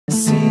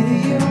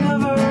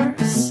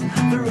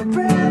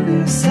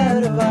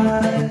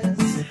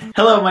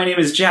Hello, my name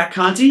is Jack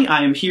Conte.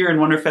 I am here in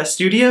Wonderfest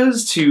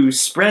Studios to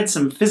spread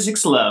some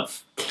physics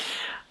love.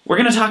 We're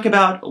going to talk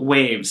about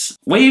waves.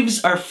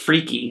 Waves are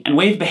freaky, and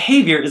wave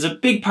behavior is a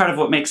big part of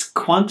what makes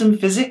quantum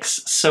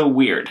physics so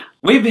weird.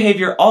 Wave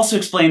behavior also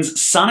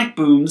explains sonic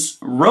booms,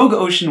 rogue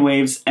ocean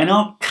waves, and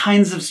all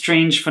kinds of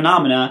strange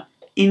phenomena,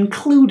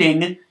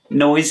 including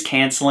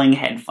noise-canceling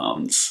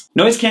headphones.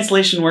 Noise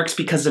cancellation works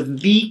because of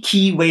the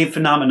key wave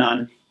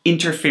phenomenon,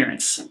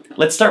 interference.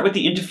 Let's start with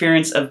the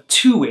interference of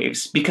two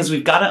waves, because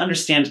we've got to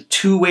understand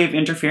two-wave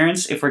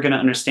interference if we're going to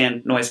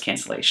understand noise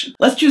cancellation.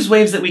 Let's choose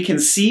waves that we can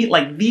see,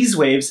 like these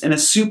waves in a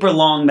super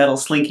long metal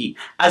slinky.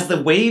 As the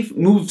wave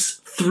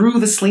moves through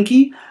the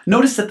slinky,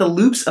 notice that the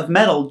loops of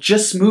metal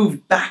just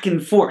move back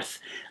and forth.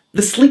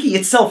 The slinky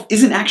itself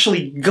isn't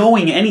actually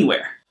going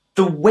anywhere.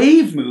 The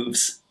wave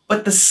moves,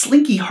 but the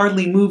slinky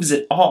hardly moves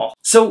at all.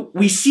 So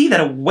we see that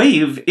a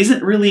wave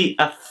isn't really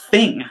a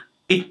thing.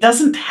 It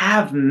doesn't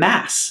have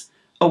mass.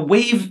 A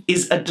wave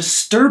is a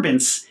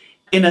disturbance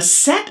in a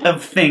set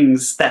of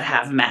things that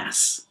have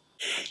mass.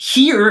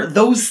 Here,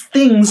 those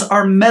things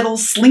are metal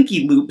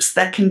slinky loops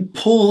that can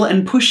pull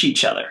and push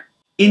each other.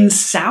 In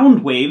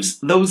sound waves,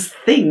 those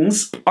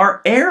things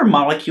are air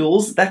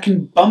molecules that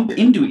can bump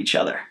into each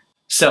other.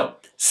 So,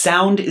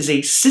 sound is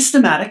a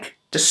systematic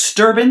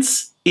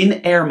disturbance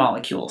in air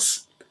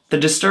molecules. The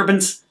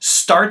disturbance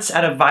starts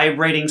at a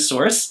vibrating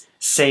source,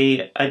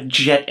 say a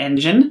jet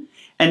engine,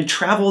 and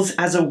travels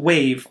as a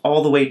wave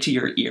all the way to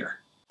your ear.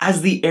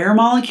 As the air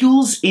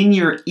molecules in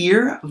your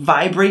ear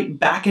vibrate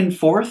back and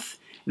forth,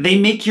 they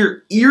make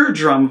your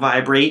eardrum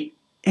vibrate,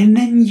 and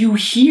then you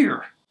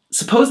hear.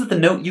 Suppose that the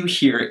note you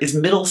hear is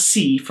middle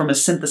C from a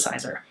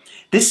synthesizer.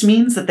 This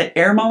means that the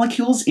air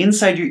molecules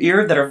inside your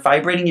ear that are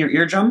vibrating your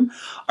eardrum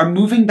are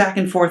moving back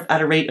and forth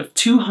at a rate of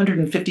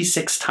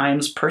 256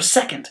 times per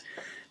second.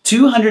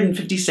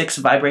 256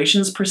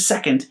 vibrations per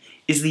second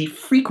is the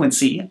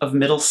frequency of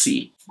middle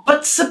C.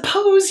 But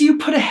suppose you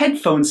put a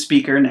headphone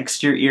speaker next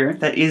to your ear,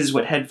 that is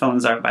what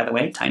headphones are, by the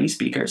way, tiny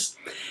speakers,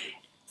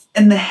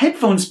 and the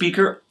headphone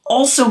speaker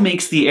also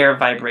makes the air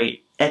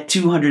vibrate at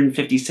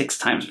 256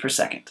 times per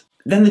second.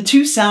 Then the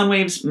two sound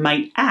waves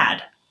might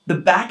add. The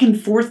back and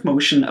forth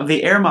motion of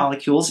the air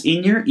molecules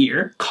in your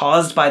ear,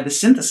 caused by the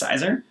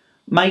synthesizer,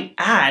 might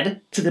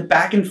add to the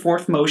back and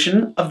forth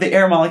motion of the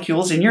air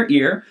molecules in your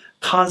ear,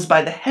 caused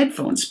by the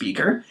headphone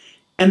speaker,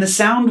 and the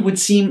sound would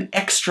seem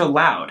extra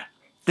loud.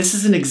 This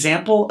is an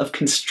example of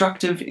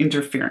constructive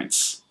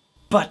interference.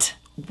 But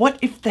what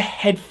if the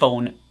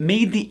headphone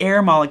made the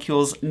air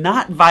molecules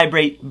not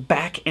vibrate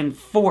back and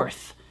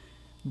forth,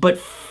 but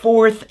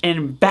forth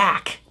and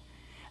back?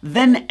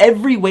 Then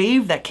every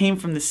wave that came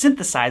from the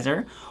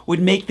synthesizer would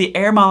make the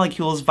air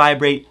molecules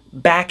vibrate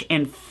back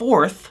and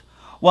forth,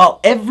 while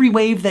every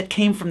wave that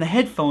came from the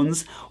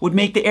headphones would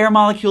make the air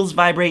molecules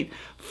vibrate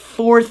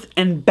forth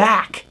and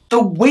back.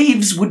 The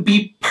waves would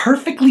be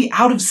perfectly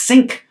out of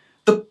sync.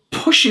 The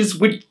pushes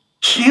would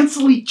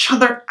cancel each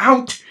other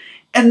out,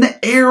 and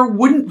the air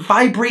wouldn't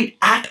vibrate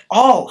at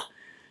all.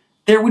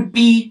 There would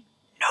be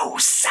no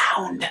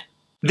sound.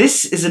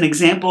 This is an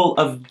example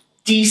of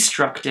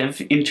destructive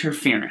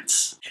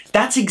interference.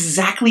 That's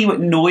exactly what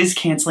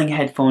noise-canceling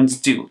headphones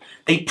do.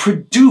 They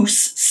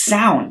produce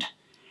sound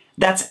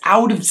that's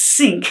out of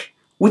sync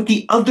with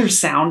the other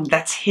sound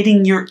that's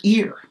hitting your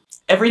ear.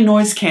 Every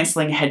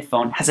noise-canceling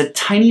headphone has a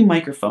tiny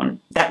microphone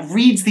that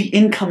reads the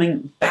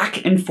incoming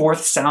back and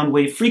forth sound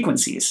wave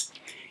frequencies.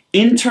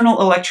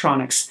 Internal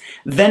electronics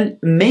then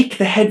make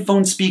the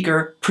headphone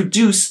speaker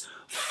produce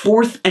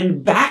forth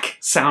and back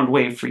sound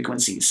wave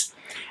frequencies.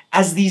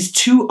 As these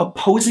two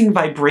opposing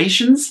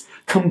vibrations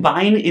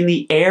combine in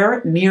the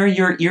air near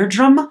your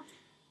eardrum,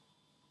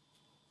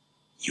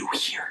 you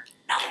hear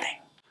nothing.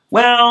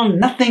 Well,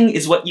 nothing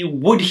is what you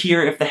would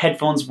hear if the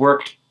headphones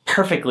worked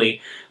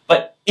perfectly,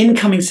 but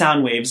incoming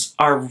sound waves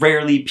are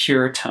rarely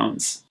pure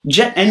tones.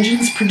 Jet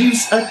engines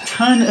produce a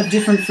ton of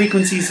different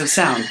frequencies of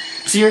sound,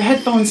 so your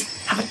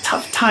headphones have a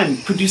tough time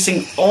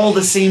producing all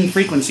the same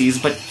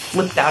frequencies but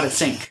flipped out of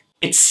sync.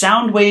 It's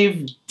sound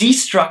wave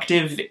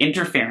destructive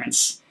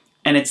interference,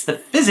 and it's the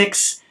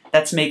physics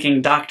that's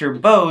making Dr.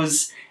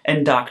 Bose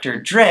and Dr.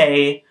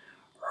 Dre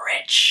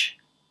rich.